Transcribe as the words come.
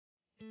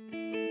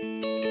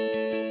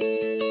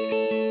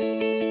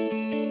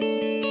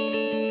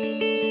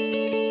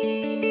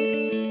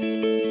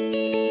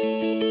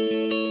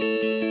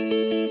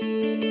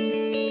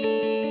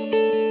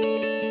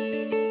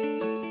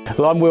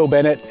Well, I'm Will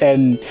Bennett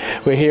and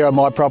we're here on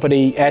my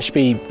property,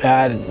 Ashby,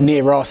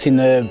 near Ross in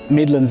the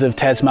Midlands of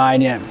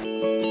Tasmania.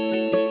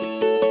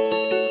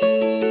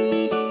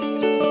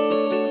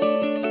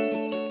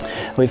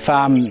 We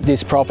farm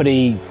this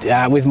property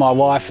with my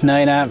wife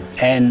Nina,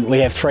 and we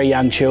have 3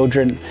 young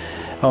children.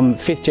 I'm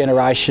 5th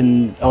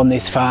generation on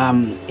this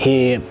farm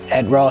here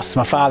at Ross.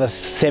 My father's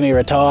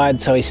semi-retired,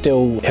 so he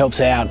still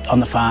helps out on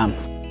the farm.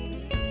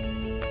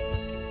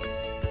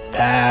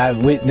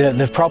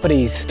 The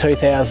property is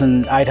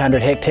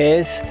 2,800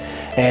 hectares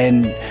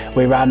and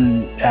we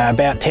run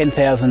about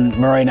 10,000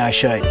 merino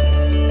sheep.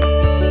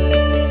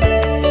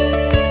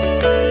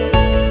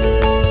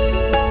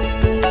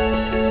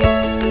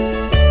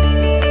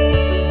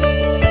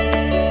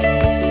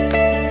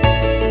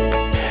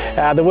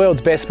 The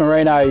world's best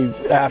merino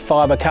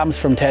fibre comes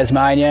from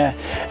Tasmania,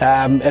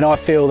 and I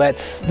feel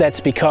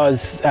that's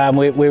because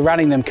we're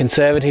running them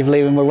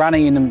conservatively and we're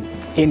running them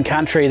in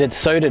country that's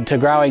suited to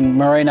growing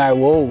merino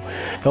wool.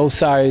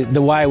 Also,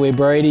 the way we're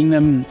breeding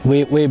them,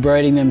 we're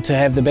breeding them to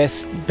have the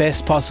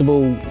best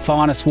possible,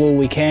 finest wool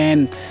we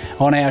can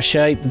on our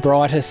sheep, the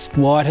brightest,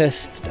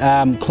 whitest,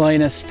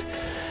 cleanest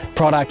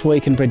product we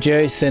can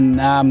produce, and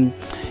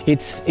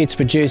it's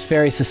produced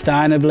very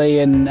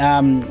sustainably,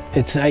 and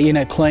it's in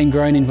a clean,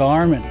 green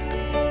environment.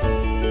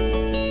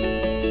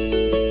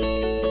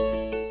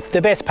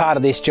 The best part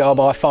of this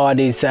job, I find,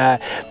 is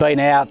being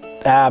out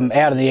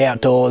in the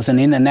outdoors and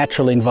in the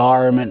natural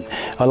environment.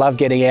 I love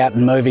getting out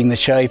and moving the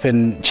sheep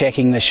and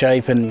checking the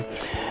sheep, and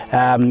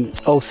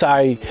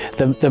also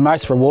the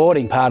most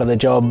rewarding part of the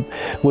job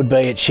would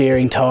be at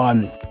shearing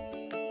time.